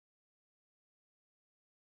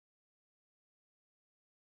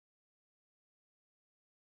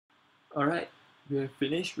Alright, we have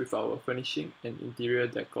finished with our furnishing and interior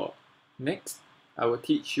decor. Next, I will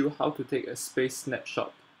teach you how to take a space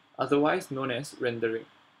snapshot, otherwise known as rendering.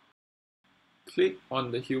 Click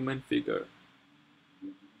on the human figure.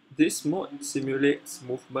 This mode simulates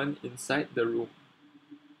movement inside the room.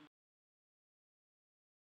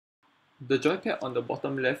 The joypad on the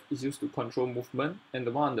bottom left is used to control movement, and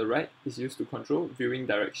the one on the right is used to control viewing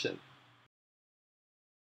direction.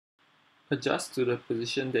 Adjust to the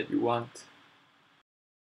position that you want.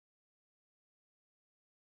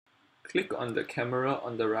 Click on the camera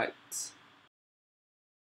on the right.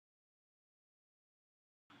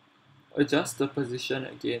 Adjust the position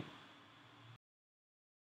again.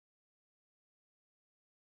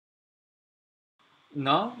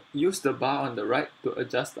 Now, use the bar on the right to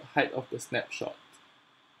adjust the height of the snapshot.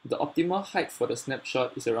 The optimal height for the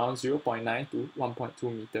snapshot is around 0.9 to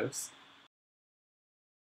 1.2 meters.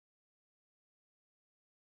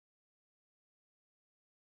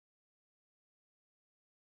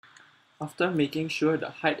 After making sure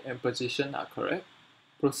the height and position are correct,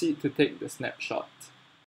 proceed to take the snapshot.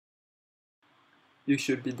 You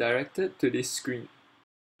should be directed to this screen.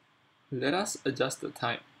 Let us adjust the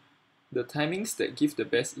time. The timings that give the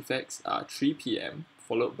best effects are 3 p.m.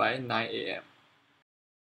 followed by 9 a.m.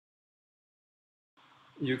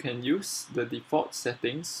 You can use the default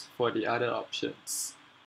settings for the other options.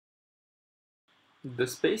 The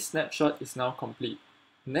space snapshot is now complete.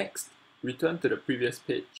 Next, return to the previous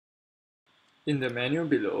page. In the menu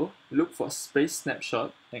below, look for Space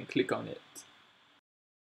Snapshot and click on it.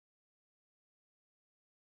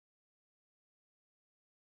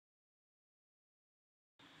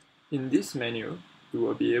 In this menu, you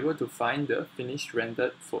will be able to find the finished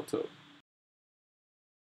rendered photo.